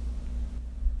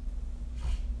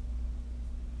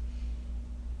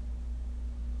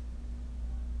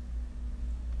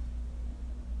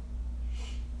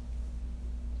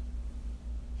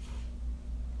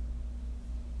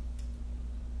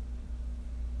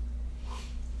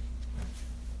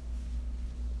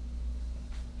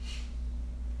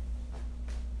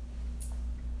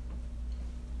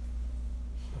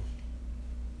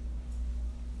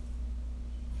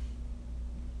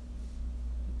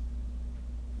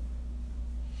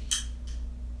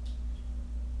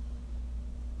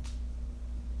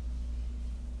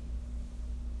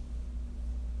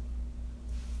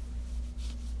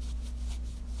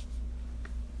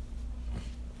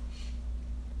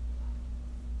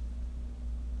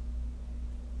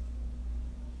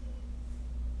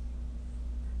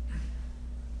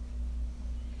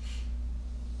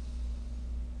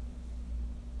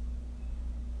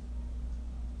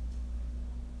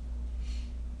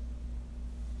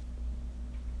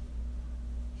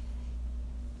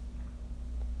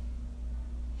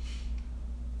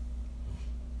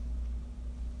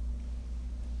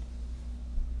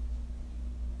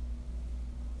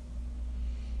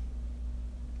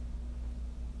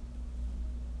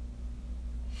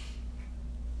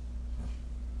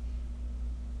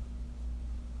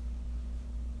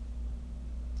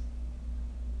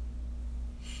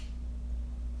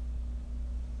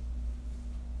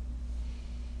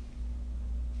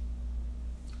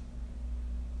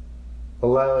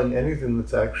 Allowing anything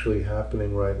that's actually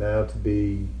happening right now to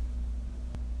be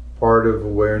part of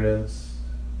awareness.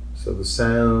 So the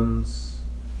sounds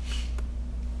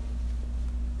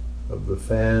of the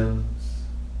fans,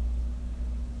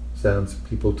 sounds of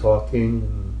people talking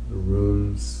in the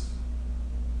rooms,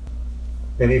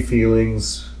 any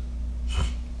feelings,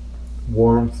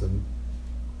 warmth and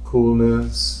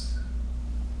coolness,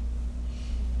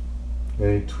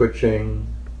 any twitching,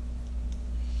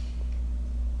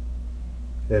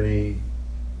 any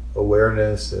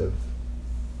awareness of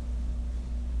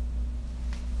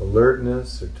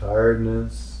alertness or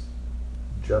tiredness,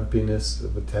 jumpiness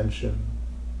of attention.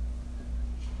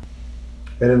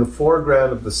 And in the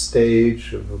foreground of the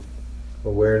stage of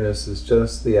awareness is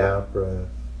just the out-breath.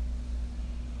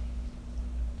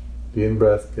 The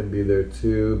in-breath can be there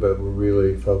too, but we're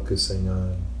really focusing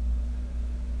on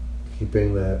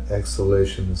keeping that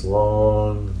exhalation as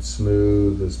long and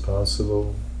smooth as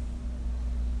possible.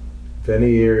 If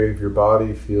any area of your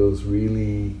body feels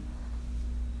really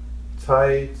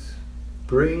tight,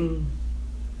 bring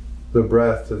the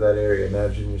breath to that area.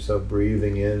 Imagine yourself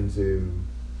breathing into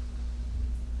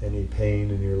any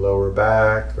pain in your lower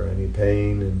back or any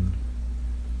pain in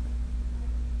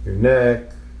your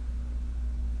neck,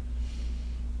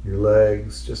 your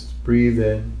legs. Just breathe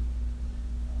in.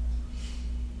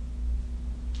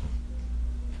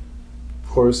 Of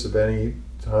course, if any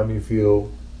time you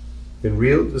feel in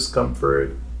real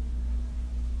discomfort,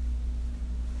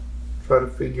 try to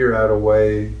figure out a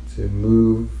way to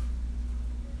move,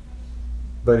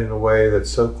 but in a way that's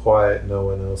so quiet no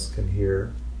one else can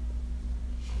hear.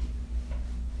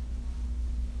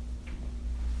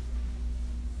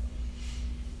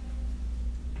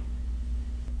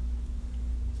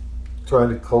 Trying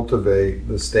to cultivate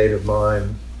the state of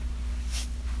mind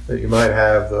that you might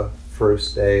have the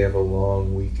first day of a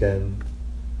long weekend.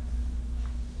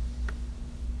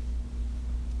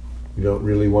 You don't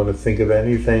really want to think of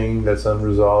anything that's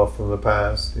unresolved from the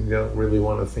past. You don't really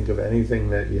want to think of anything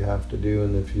that you have to do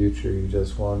in the future. You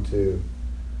just want to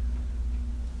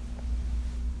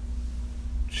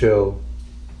chill,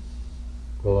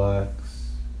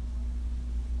 relax,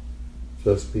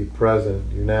 just be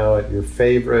present. You're now at your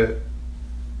favorite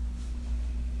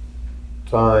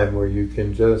time where you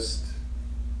can just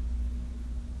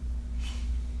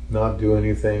not do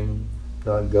anything,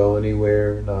 not go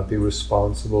anywhere, not be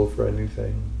responsible for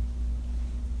anything.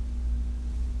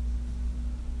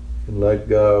 You can let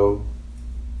go.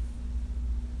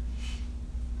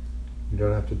 You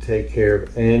don't have to take care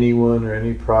of anyone or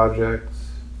any projects.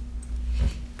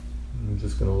 I'm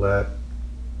just going to let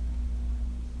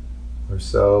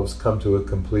ourselves come to a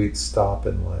complete stop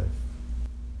in life.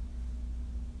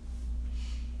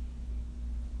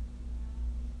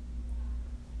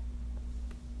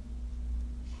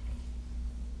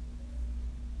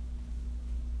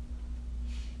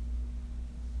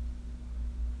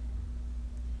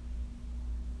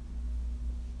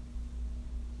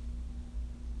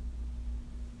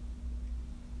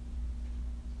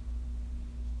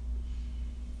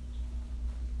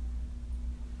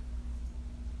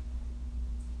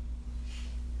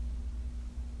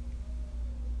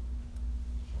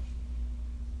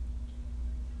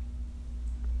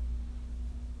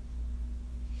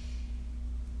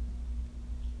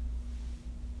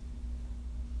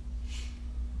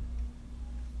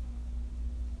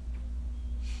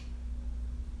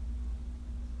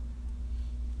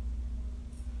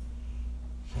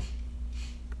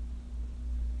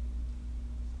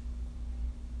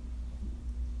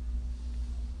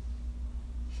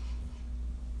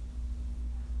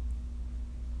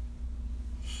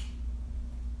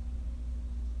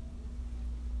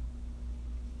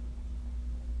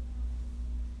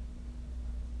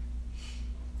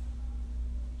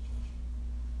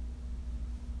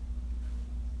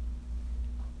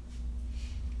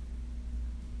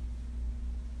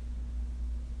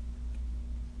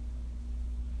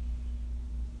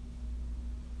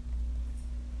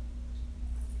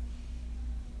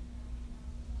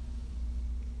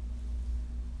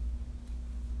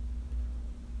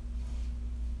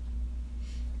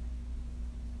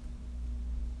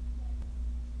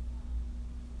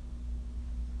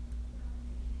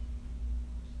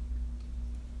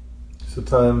 So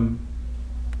time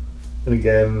and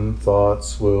again,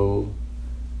 thoughts will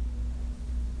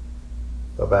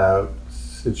about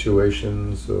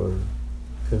situations or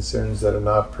concerns that are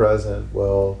not present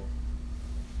will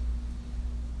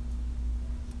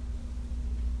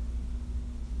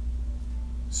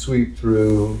sweep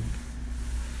through,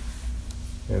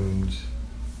 and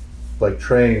like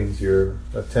trains, your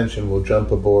attention will jump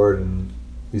aboard and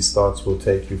these thoughts will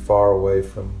take you far away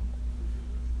from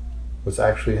what's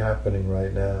actually happening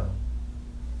right now.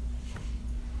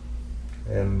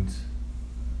 And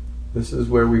this is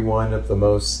where we wind up the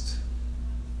most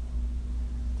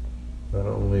not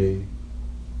only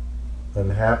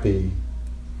unhappy,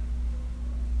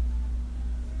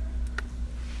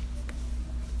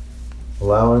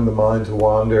 allowing the mind to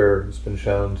wander has been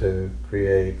shown to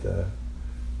create the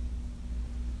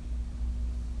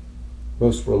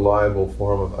most reliable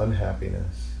form of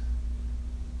unhappiness.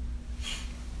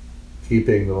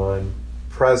 Keeping the mind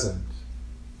present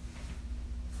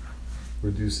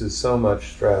reduces so much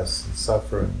stress and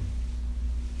suffering.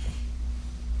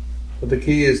 But the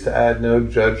key is to add no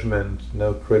judgment,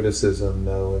 no criticism,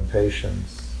 no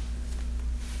impatience.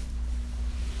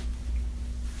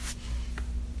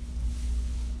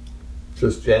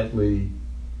 Just gently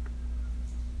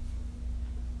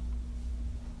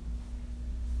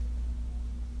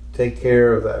take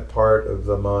care of that part of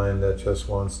the mind that just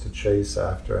wants to chase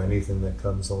after anything that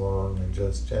comes along, and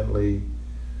just gently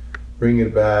bring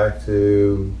it back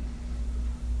to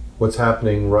what's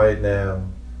happening right now.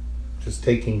 Just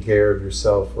taking care of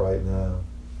yourself right now.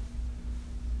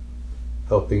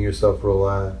 Helping yourself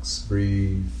relax,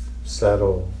 breathe,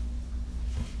 settle.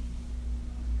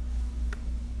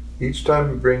 Each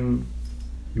time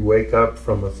you wake up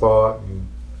from a thought, you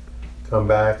come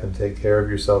back and take care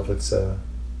of yourself. It's a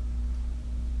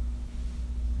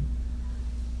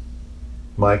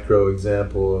micro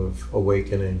example of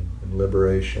awakening and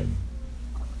liberation.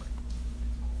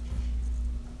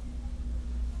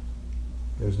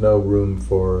 There's no room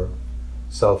for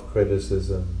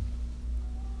self-criticism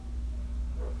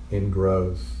in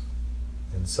growth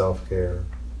and self-care.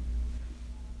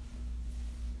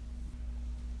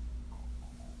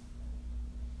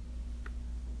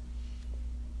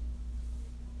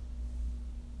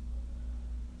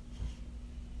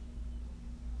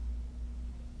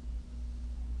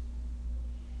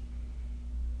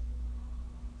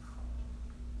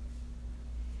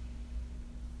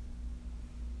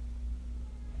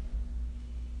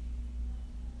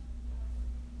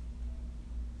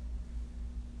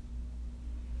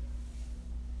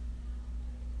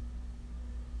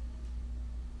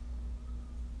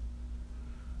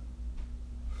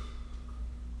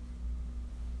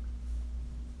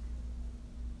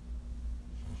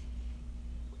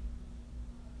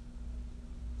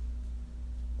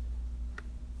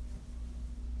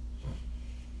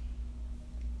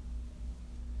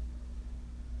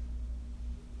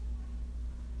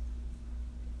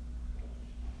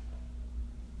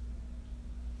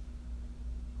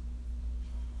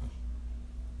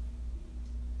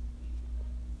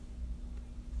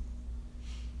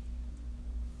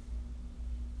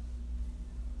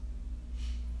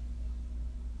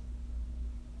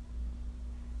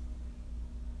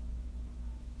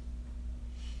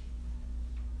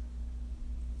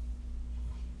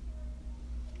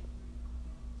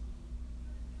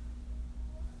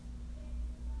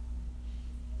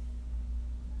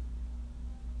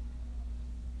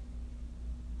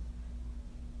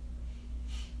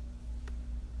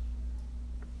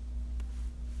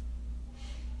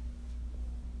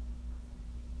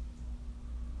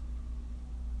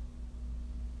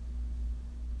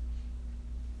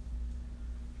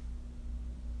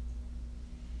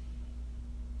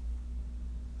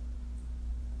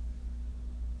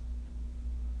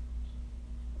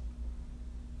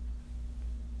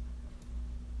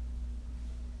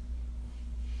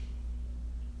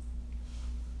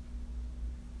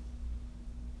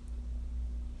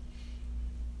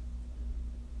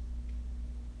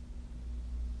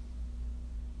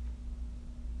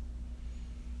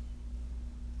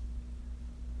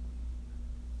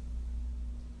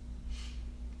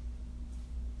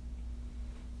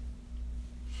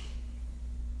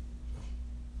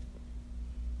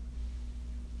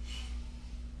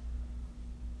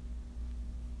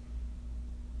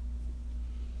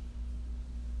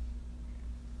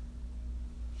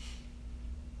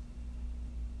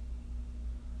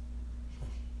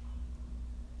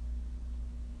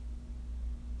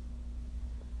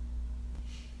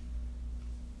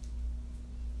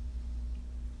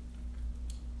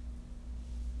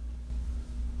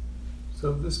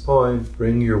 So at this point,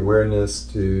 bring your awareness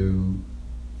to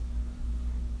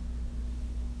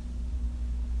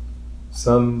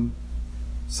some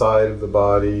side of the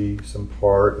body, some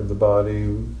part of the body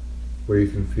where you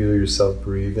can feel yourself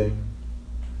breathing.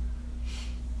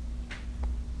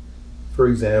 For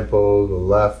example, the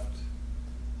left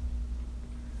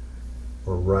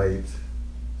or right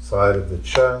side of the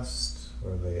chest,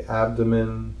 or the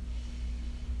abdomen,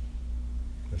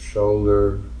 the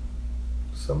shoulder,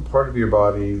 some part of your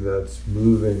body that's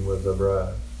moving with the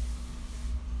breath.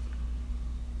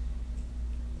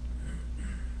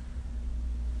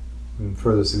 And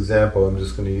for this example, I'm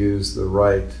just going to use the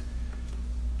right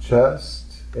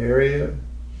chest area.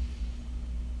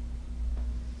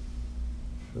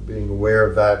 So being aware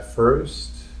of that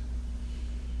first,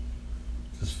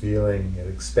 just feeling it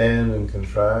expand and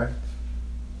contract.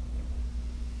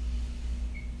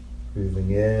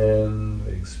 Breathing in,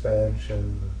 the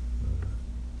expansion,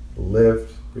 the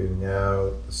lift, breathing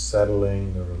out, the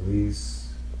settling, the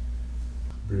release.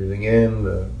 Breathing in,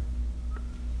 the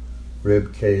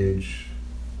rib cage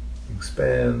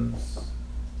expands.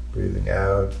 Breathing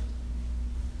out,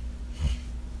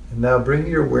 And now bring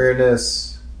your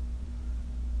awareness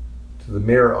to the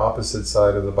mirror opposite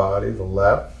side of the body, the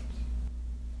left.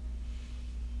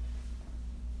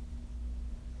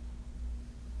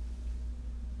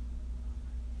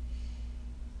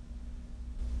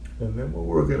 And then what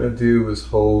we're going to do is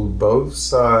hold both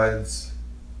sides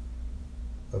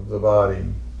of the body,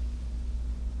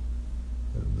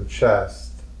 the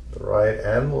chest, the right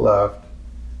and the left,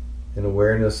 in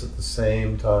awareness at the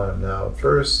same time. Now, at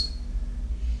first,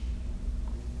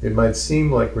 it might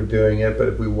seem like we're doing it, but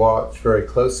if we watch very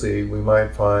closely, we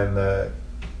might find that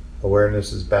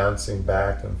awareness is bouncing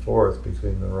back and forth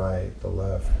between the right, the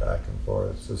left, back and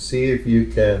forth. So see if you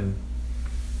can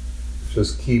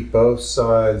just keep both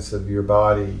sides of your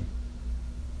body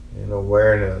in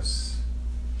awareness,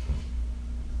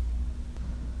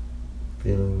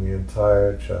 feeling the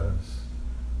entire chest.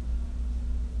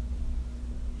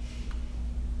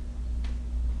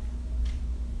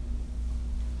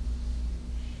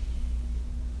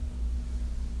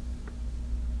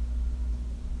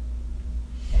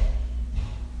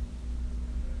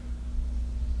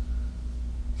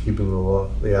 Keeping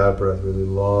the out breath really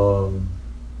long.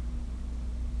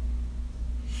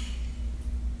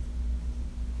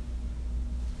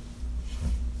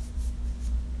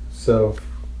 So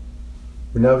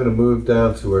we're now going to move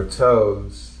down to our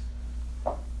toes,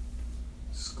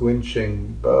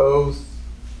 squinching both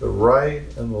the right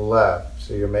and the left.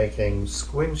 So you're making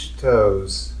squinched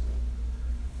toes.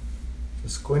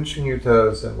 So squinching your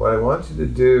toes, and what I want you to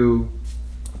do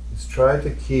is try to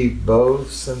keep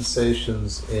both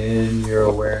sensations in your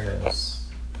awareness.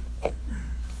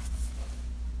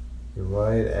 Your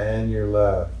right and your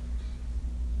left.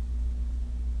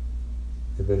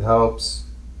 If it helps,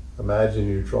 imagine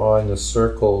you're drawing a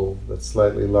circle that's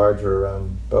slightly larger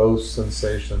around both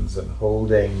sensations and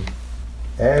holding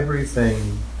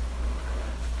everything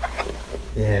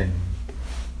in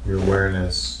your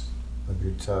awareness of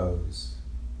your toes.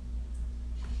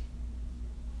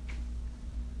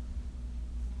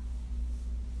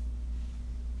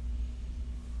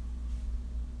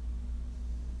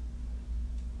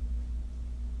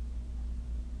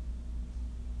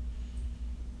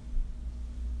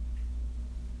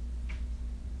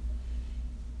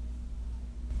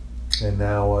 And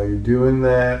now while you're doing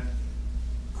that,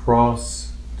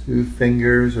 cross two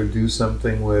fingers or do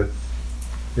something with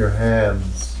your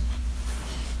hands.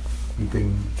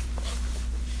 And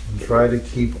try to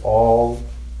keep all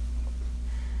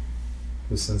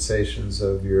the sensations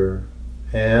of your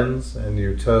hands and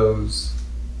your toes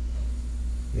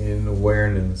in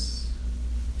awareness.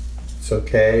 It's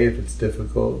okay if it's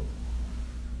difficult.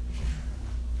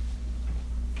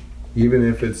 Even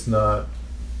if it's not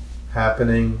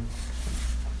happening,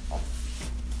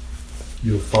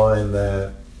 you'll find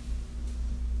that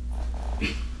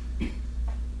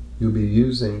you'll be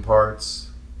using parts,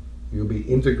 you'll be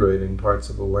integrating parts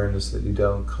of awareness that you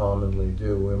don't commonly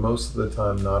do. We're most of the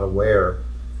time not aware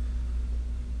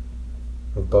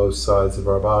of both sides of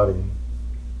our body.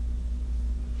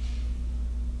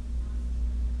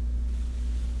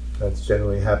 That's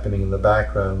generally happening in the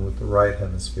background with the right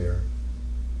hemisphere.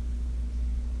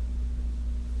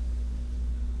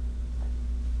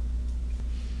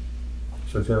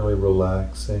 So gently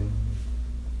relaxing,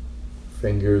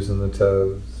 fingers and the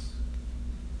toes.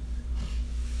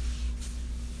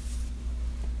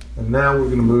 And now we're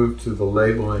going to move to the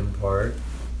labeling part.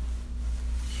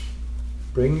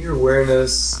 Bring your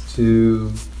awareness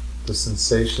to the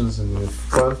sensations in the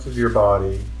front of your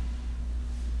body.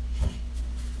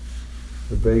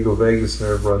 The vagal vagus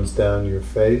nerve runs down your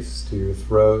face, to your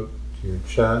throat, to your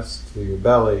chest, to your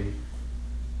belly.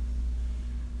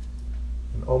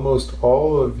 And almost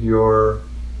all of your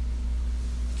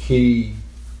key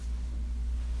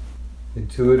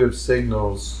intuitive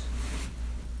signals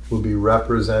will be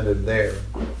represented there.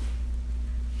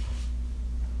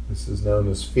 This is known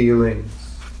as feelings.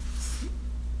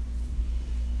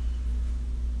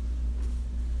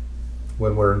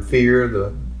 When we're in fear,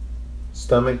 the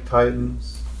stomach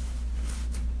tightens.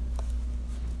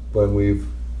 When we've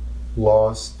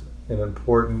lost an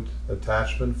important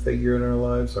attachment figure in our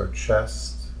lives, our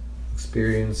chest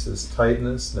experiences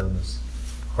tightness, known as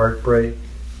heartbreak.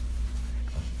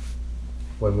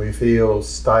 When we feel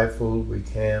stifled, we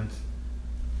can't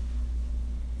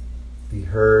be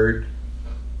heard,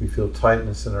 we feel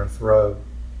tightness in our throat.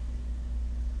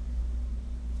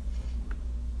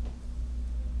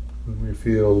 When we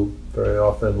feel very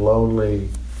often lonely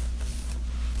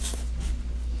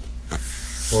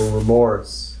or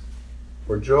remorse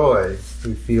or joy,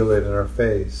 we feel it in our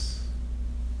face.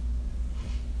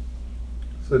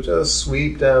 So just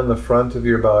sweep down the front of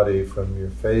your body from your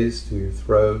face to your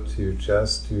throat to your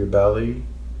chest to your belly.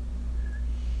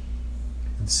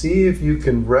 And see if you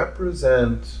can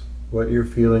represent what you're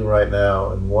feeling right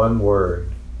now in one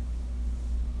word.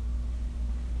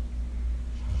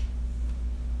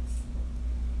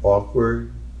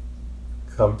 Awkward,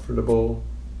 comfortable,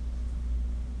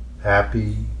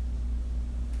 happy,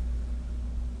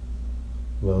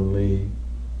 lonely.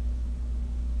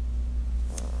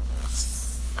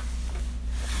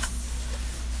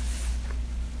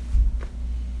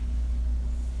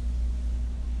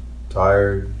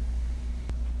 Tired,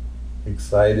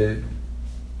 excited,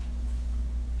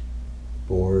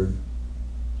 bored.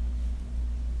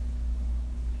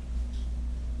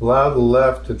 Allow the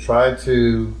left to try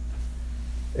to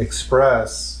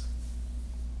express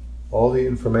all the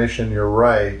information your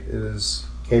right is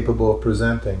capable of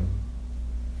presenting.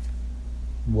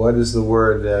 What is the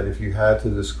word that, if you had to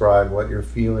describe what you're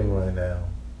feeling right now?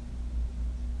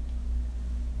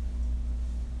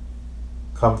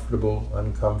 Comfortable,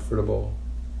 uncomfortable,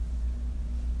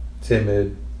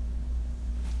 timid.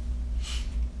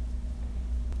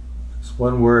 Just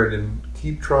one word, and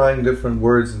keep trying different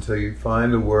words until you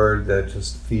find a word that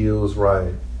just feels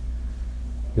right.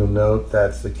 You'll note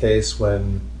that's the case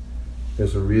when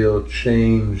there's a real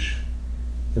change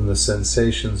in the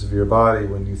sensations of your body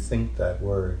when you think that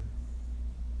word.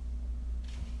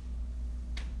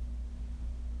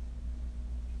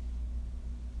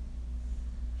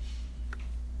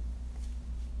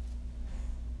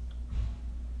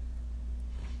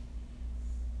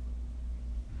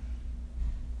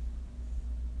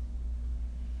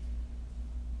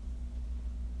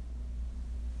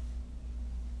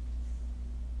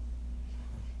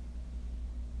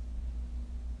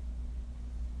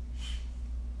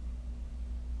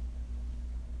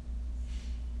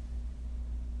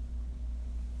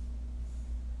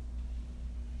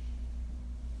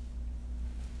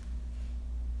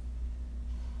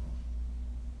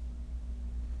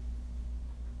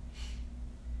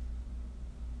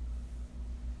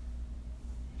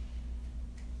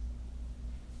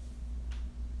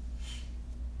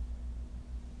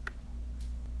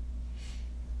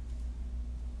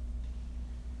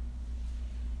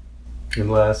 And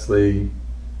lastly,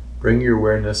 bring your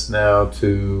awareness now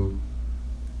to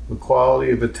the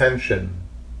quality of attention.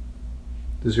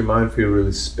 Does your mind feel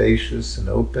really spacious and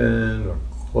open, or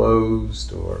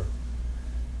closed, or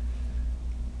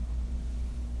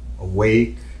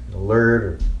awake, alert,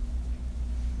 or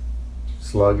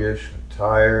sluggish, or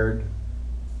tired,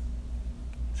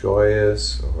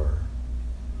 joyous, or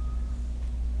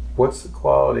what's the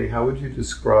quality? How would you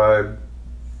describe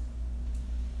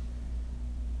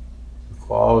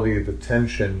quality of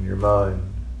attention in your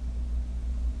mind?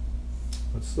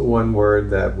 What's the one word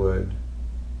that would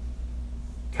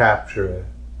capture it?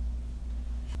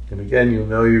 And again, you'll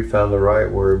know you found the right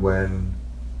word when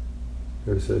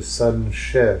there's a sudden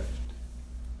shift.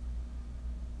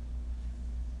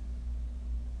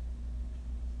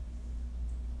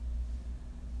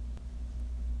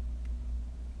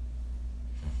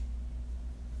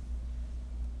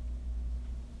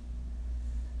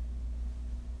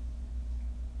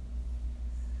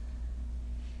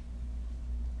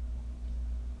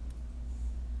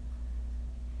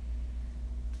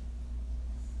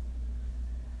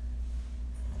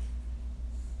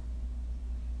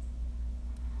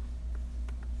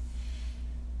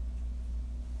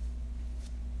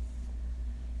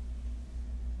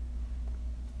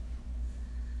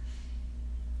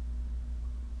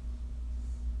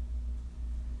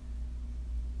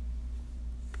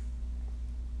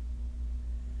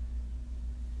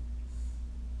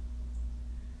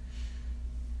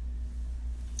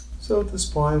 So at this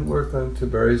point, we're going to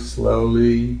very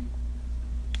slowly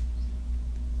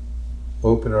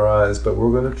open our eyes, but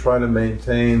we're going to try to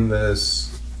maintain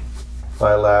this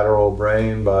bilateral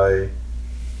brain by,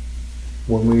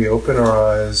 when we open our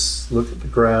eyes, look at the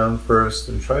ground first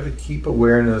and try to keep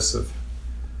awareness of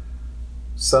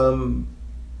some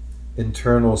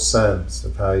internal sense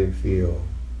of how you feel.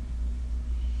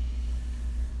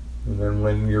 And then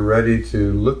when you're ready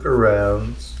to look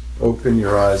around, open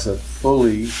your eyes up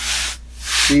fully.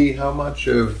 See how much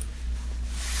of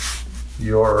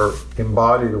your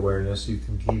embodied awareness you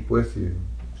can keep with you.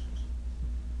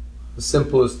 The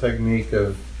simplest technique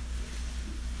of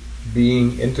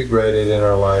being integrated in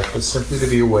our life is simply to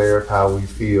be aware of how we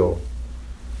feel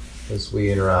as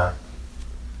we interact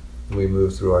and we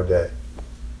move through our day.